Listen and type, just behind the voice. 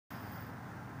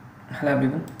Hello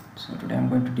everyone. So today I'm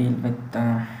going to deal with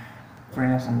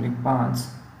frame assembly parts.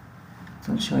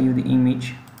 So I'll show you the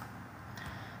image.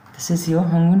 This is here.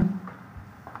 I'm going to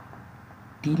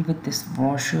deal with this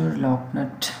washer, lock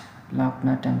nut,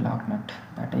 and lock nut.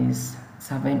 That is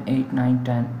 7, 8, 9,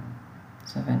 10.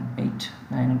 7, 8,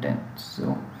 9 and 10.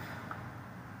 So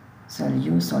I'll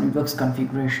use SolidWorks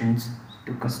configurations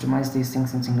to customize these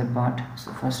things in single part.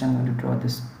 So first I'm going to draw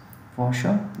this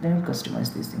washer, then we'll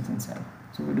customize these things inside.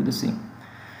 So we'll do the same.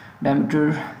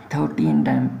 Diameter 30 and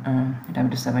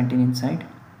diameter 17 inside.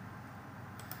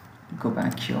 Go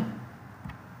back here,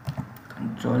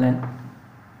 Control N.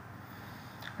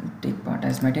 I'll take part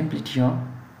as my template here.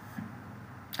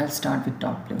 I'll start with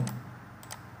top plane.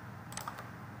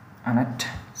 Annette,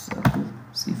 circle,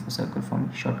 C for circle for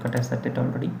me, shortcut I set it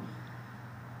already.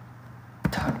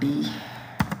 30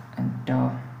 and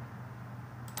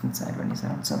inside one is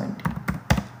around 70.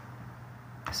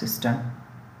 This is done.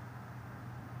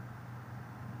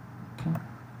 Okay.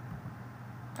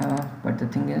 But the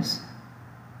thing is,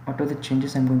 what are the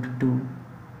changes I'm going to do?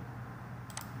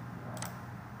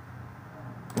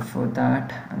 Before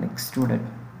that, I'll extrude it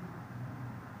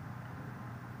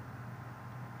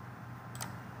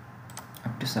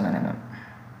up to 7 mm.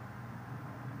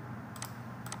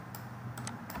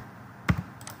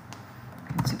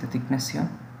 You can see the thickness here.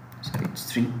 Sorry,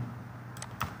 it's 3.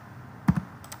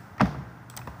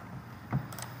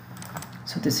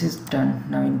 So this is done.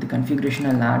 Now in the configuration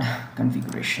I'll add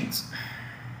configurations.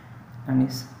 One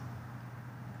is,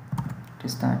 it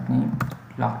is that name,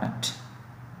 lock nut.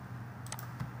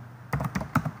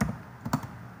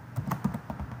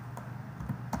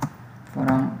 For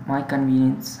my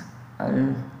convenience,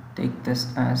 I'll take this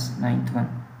as 9th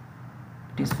one.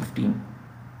 It is 15.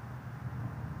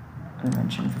 I'll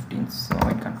mention 15 so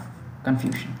I avoid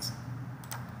confusions.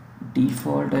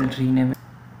 Default I'll rename it.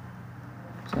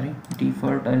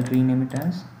 Default I'll rename it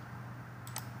as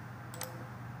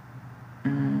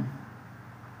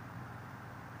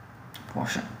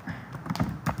washer.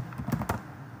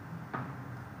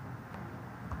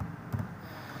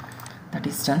 That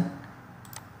is done.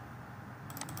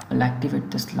 I'll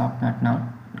activate this lock nut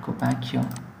now. I'll go back here.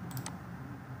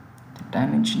 The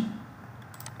dimension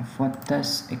for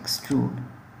this extrude,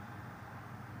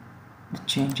 the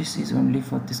changes is only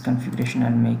for this configuration.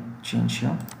 I'll make change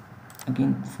here.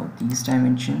 Again for these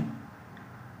dimension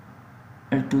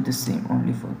I'll do the same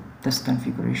only for this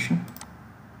configuration,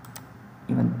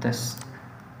 even this,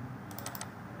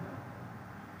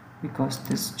 because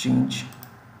this change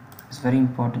is very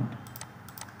important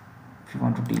if you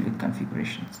want to deal with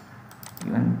configurations.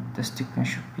 Even this thickness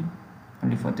should be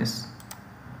only for this.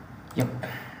 Yep,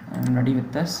 I'm ready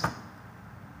with this.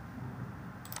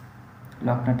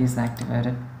 Lock nut is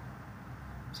activated,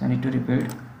 so I need to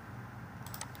rebuild.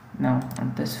 Now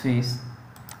on this face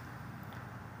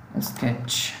I'll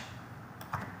sketch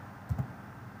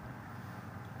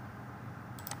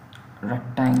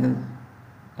rectangle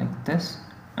like this.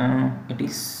 It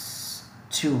is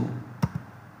 2,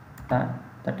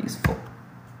 that is 4.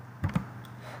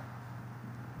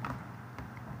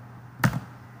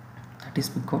 That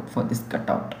is we got for this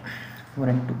cutout 4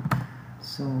 and 2.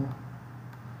 So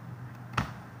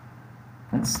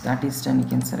once that is done, you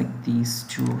can select these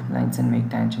 2 lines and make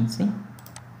tangency,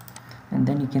 and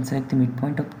then you can select the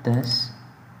midpoint of this.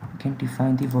 You can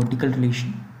define the vertical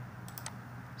relation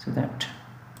so that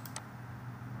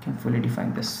you can fully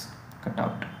define this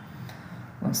cutout.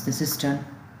 Once this is done,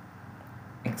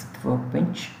 exit the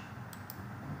workbench.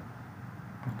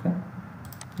 Okay,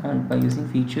 and by using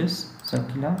features,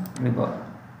 circular, revolve.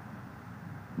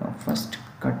 Now first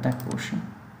cut that portion,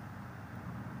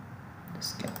 the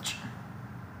sketch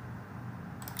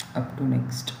up to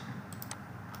next.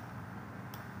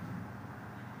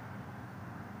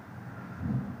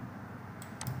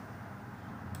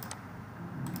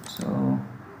 So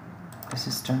this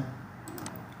is done.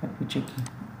 Let me check,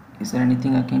 is there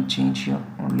anything I can change here?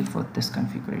 Only for this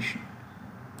configuration.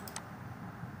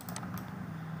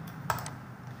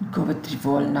 Go with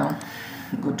revolve now.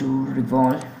 Go to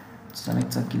revolve,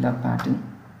 select circular pattern.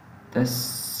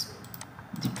 This,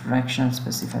 the direction I'll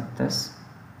specify this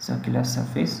circular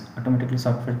surface. Automatically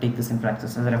software take this in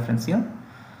practice as a reference here.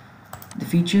 The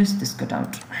features, this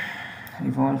cutout.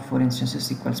 Revolve 4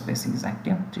 instances, equal spacing is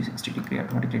active, 360 degree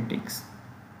automatically takes.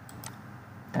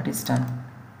 That is done.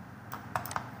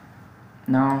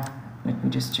 Now let me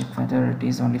just check whether it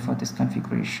is only for this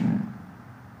configuration.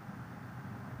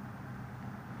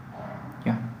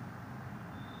 Yeah,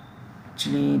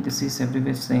 actually this is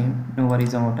everywhere same, no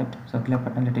worries about it. Circular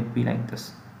pattern, let it be like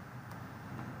this.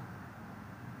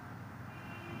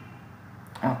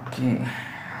 Okay,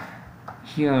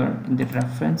 here in the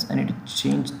reference I need to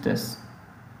change this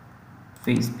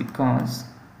face because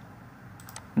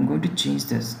I'm going to change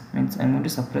this, means I'm going to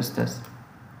suppress this,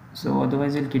 so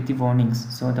otherwise you'll get the warnings.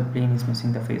 So the plane is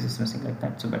missing, the face is missing, like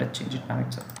that. So better change it now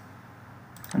itself.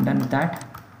 I'm done with that.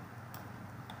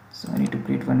 So I need to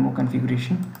create one more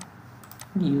configuration.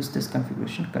 Use this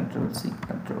configuration, Ctrl C,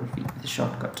 Ctrl V, the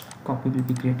shortcut. Copy will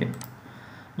be created.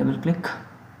 Double click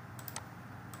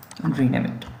and rename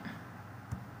it.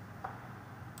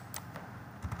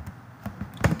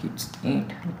 I think it's 8.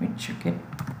 Let me check it.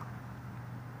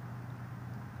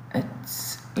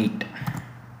 It's 8.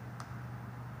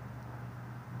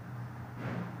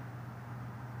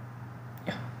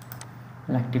 Yeah,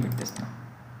 I'll activate this now.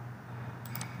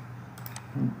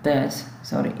 This,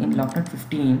 sorry, in LockNet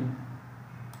 15,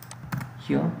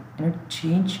 here I need to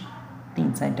change the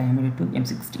inside diameter to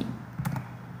M16.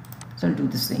 So I'll do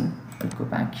the same. I'll go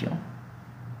back here.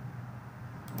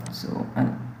 So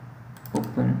I'll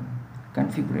open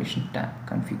configuration tab,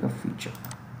 configure feature.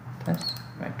 Plus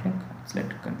right click,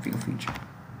 select configure feature.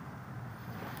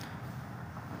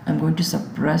 I'm going to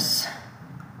suppress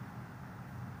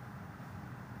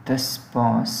this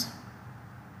pass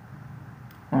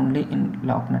only in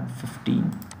LockNet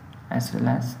 15 as well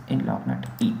as in LockNet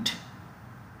 8.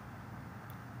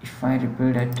 If I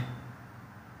rebuild it,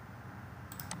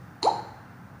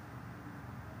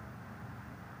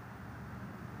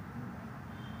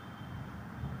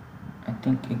 I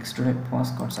think extruded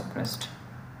pass got suppressed.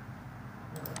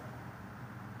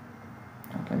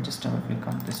 Okay, I'll just double click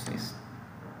on this face.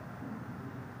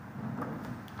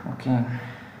 Okay.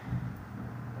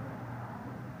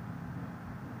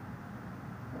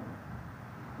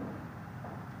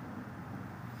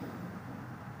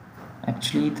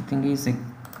 Actually, the thing is, a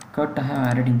cut I have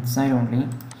added inside only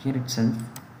here itself.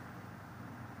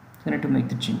 So I need to make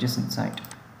the changes inside.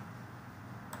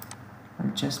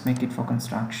 I'll just make it for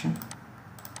construction.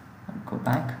 I'll go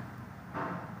back.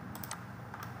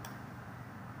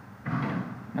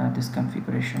 Now this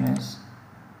configuration is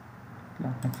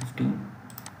LockNet 15.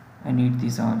 I need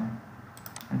these all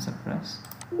and suppress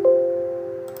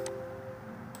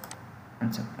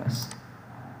and suppress.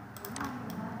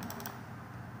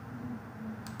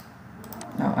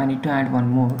 Now I need to add one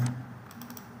more.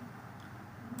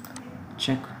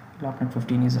 Check LockNet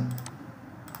 15 is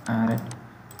added.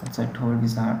 Outside whole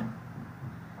wizard.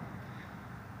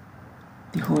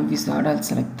 The whole wizard, I'll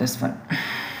select this one.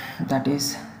 That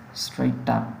is straight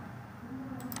tab.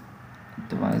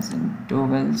 Otherwise in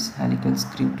dowels, helical,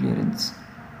 screw clearance.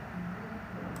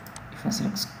 If I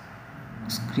select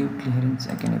screw clearance,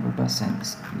 I can able to assign the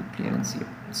screw clearance here.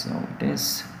 So it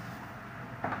is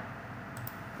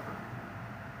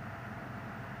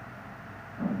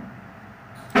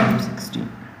M16.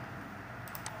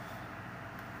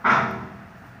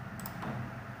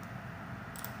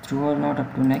 True or not,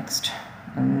 up to next.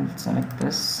 I'll select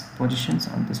this positions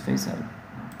on this face. I'll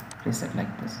place it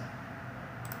like this.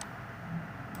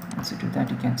 Once you do that,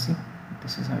 you can see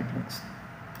this is how it looks.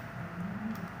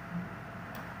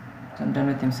 So I'm done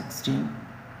with M16.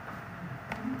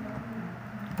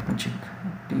 Check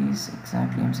it is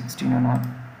exactly M16 or not.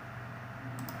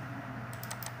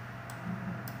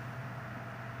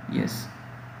 Yes,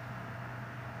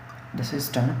 this is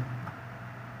done.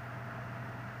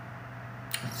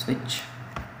 Switch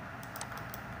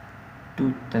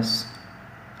to this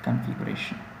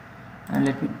configuration and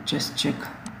let me just check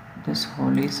this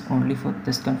hole is only for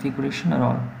this configuration or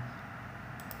all.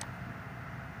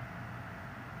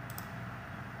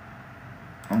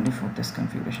 Only for this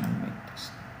configuration. I'll make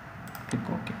this. Click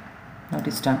OK. Now it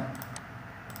is done.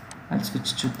 I'll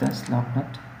switch to this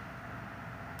LockNet.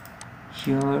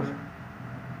 Here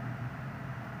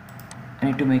I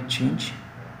need to make change.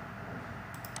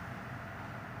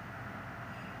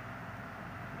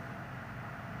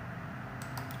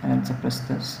 And I'll suppress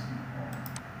this.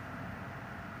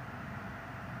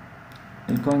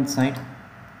 I'll go inside.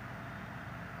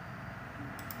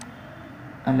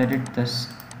 I'll edit this.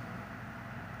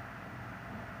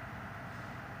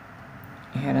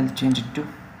 Here I'll change it to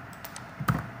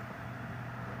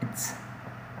it's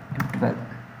M12.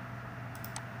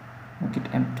 Make it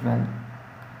M12,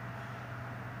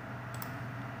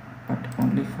 but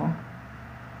only for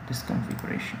this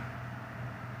configuration.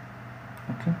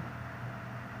 Okay.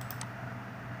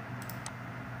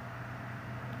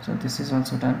 So this is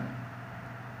also done,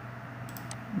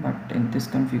 but in this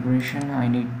configuration I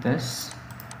need this,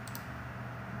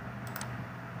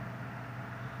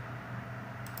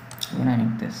 then I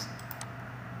need this.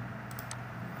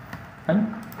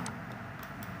 Fine.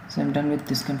 So I'm done with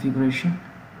this configuration.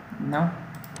 Now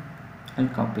I'll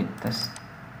copy this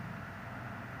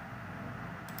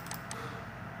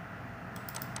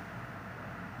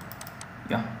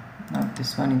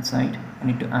this one inside. I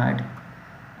need to add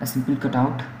a simple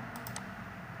cutout.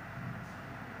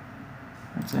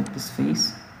 And select this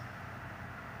face,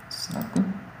 circle,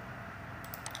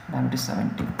 diameter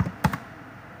 70.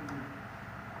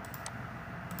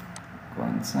 Go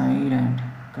inside and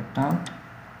cut out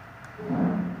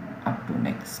up to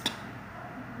next.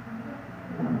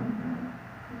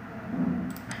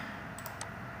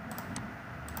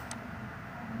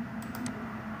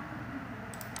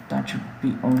 That should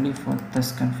be only for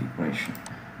this configuration.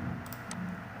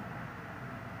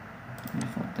 Only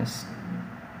for this.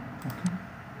 Okay.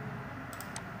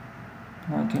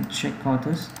 Now I can check all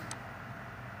this.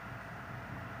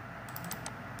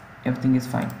 Everything is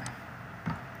fine.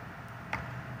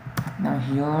 Now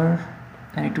here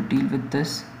I need to deal with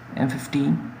this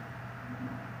M15.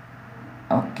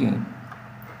 Okay.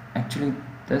 Actually,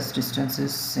 this distance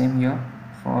is same here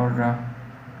for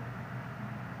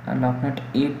a lock nut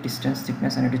 8 distance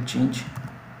thickness. I need to change.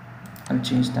 I'll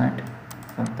change that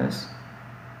for this.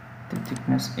 The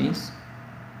thickness is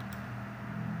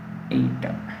 8.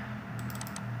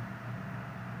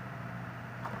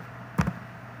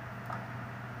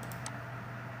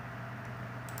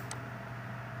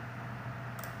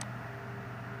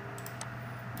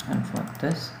 And for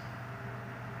this,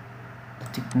 the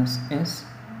thickness is,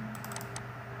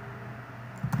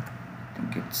 I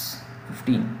think it's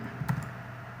 15.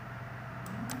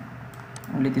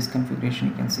 Only this configuration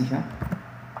you can see here.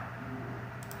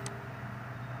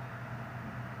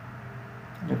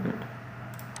 Repeat.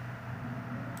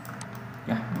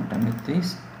 Yeah, I'm done with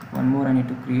this. One more I need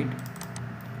to create.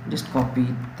 Just copy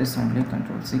this only.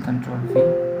 Control C, Control V.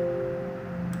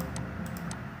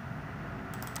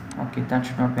 Okay, that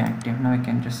should not be active. Now I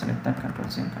can just select that, Control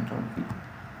C and Control V.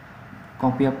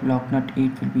 Copy up lock nut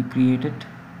 8 will be created.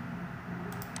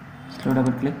 Slow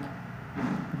double click.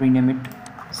 Rename it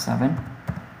 7.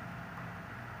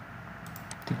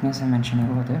 Thickness I'm mentioning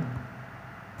over there.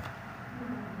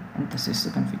 And this is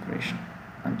the configuration.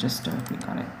 I'll just click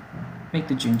on it. Make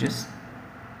the changes.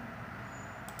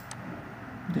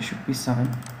 There should be 7.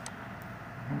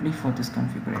 Only for this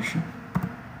configuration.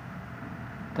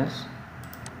 This.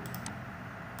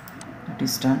 That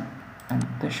is done. And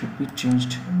this should be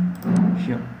changed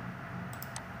here.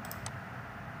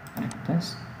 Like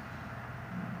this.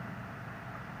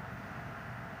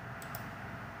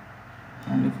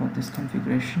 Only for this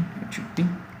configuration it should be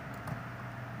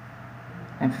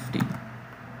M15.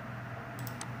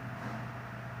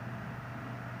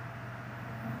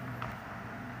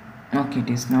 Okay, it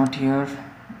is not here.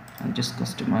 I'll just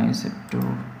customize it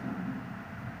to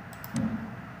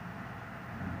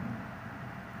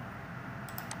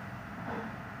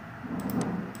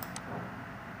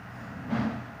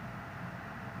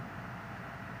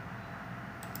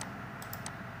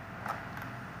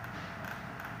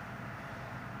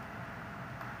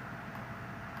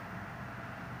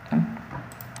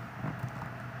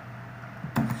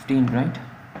M15, right?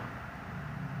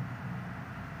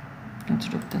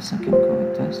 Instead of this I can go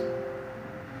with this.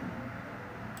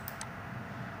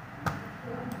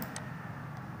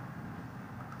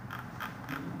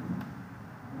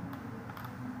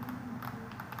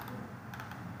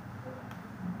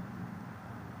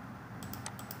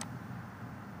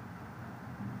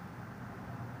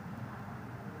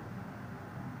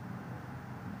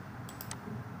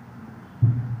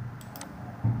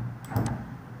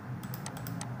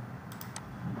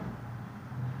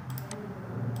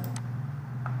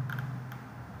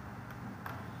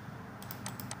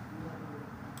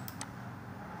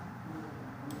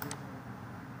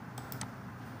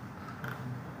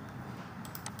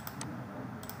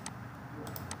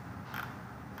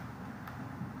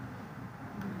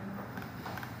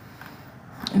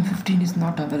 M15 is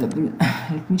not available.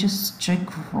 Let me just check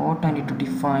what I need to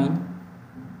define.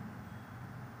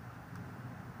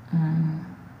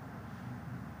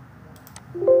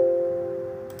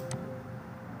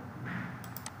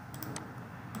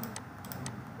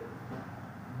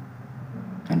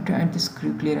 And to add the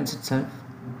screw clearance itself.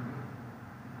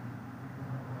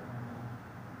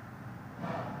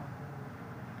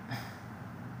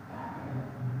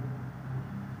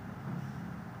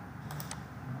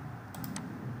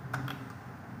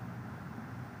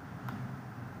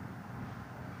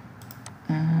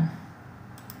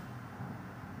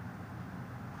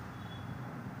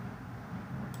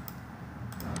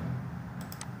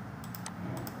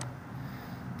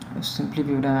 Simply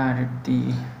we would have added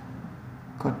the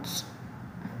cuts.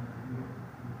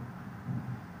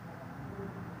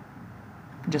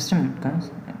 Just a minute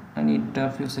guys, I need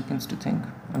a few seconds to think.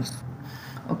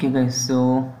 Okay guys,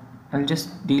 so I'll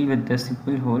just deal with the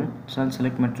simple hole. So I'll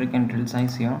select metric and drill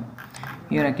size here.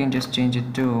 Here I can just change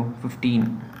it to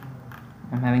 15.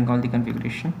 I'm having all the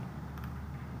configuration.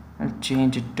 I'll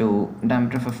change it to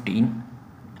diameter 15.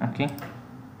 Okay,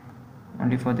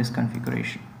 only for this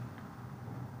configuration.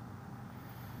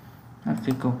 I'll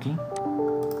click OK,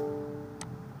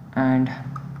 and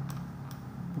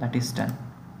that is done.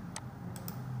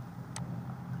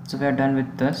 So we are done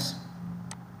with this.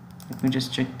 Let me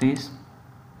just check these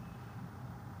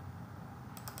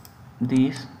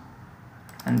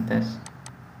and this.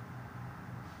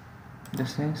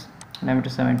 This is diameter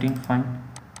 17, fine.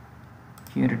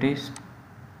 Here it is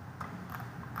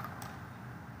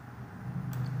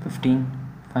 15,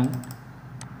 fine.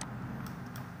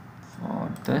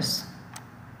 For this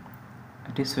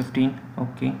it is 15,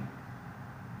 okay.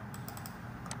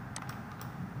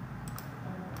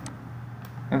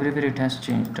 Everywhere it has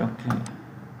changed, okay.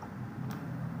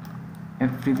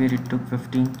 Everywhere it took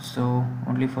 15, so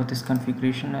only for this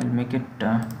configuration I'll make it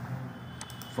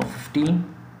for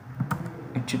 15.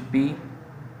 It should be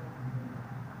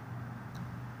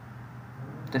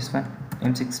this one,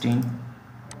 M16.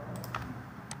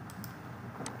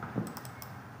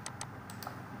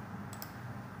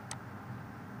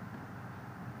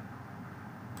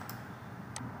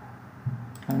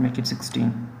 I'll make it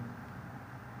 16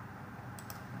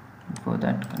 for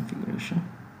that configuration.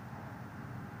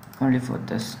 Only for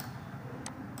this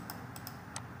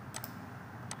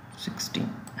 16,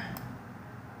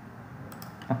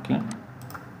 okay,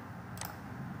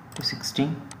 to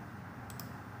 16.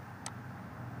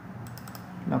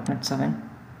 Locknet 7,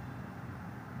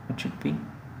 it should be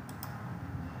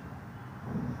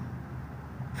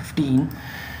 15.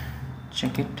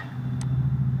 Check it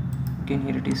again.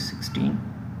 Here it is 16.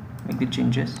 Make the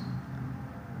changes.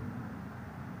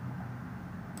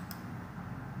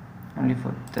 Only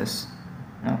for this,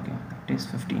 okay, it is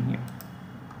 15 here.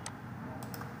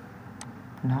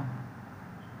 Now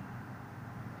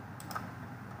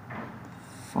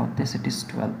for this it is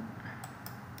 12,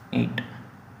 8.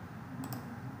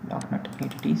 Locknet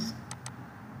 8, it is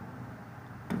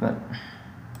 12.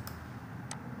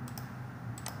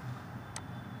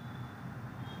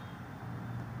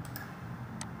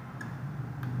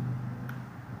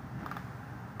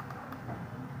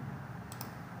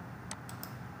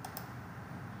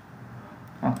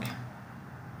 Okay,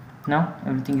 now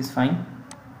everything is fine.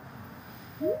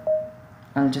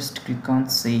 I'll just click on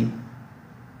save.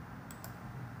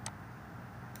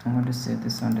 I'm going to save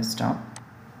this on desktop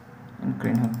in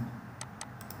Crane Hub.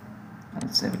 I'll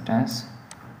save it as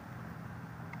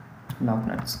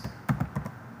Locknets.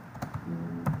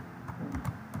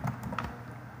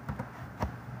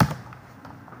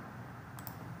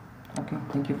 Okay,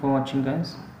 thank you for watching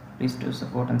guys. Please do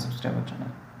support and subscribe our channel.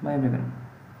 Bye everyone.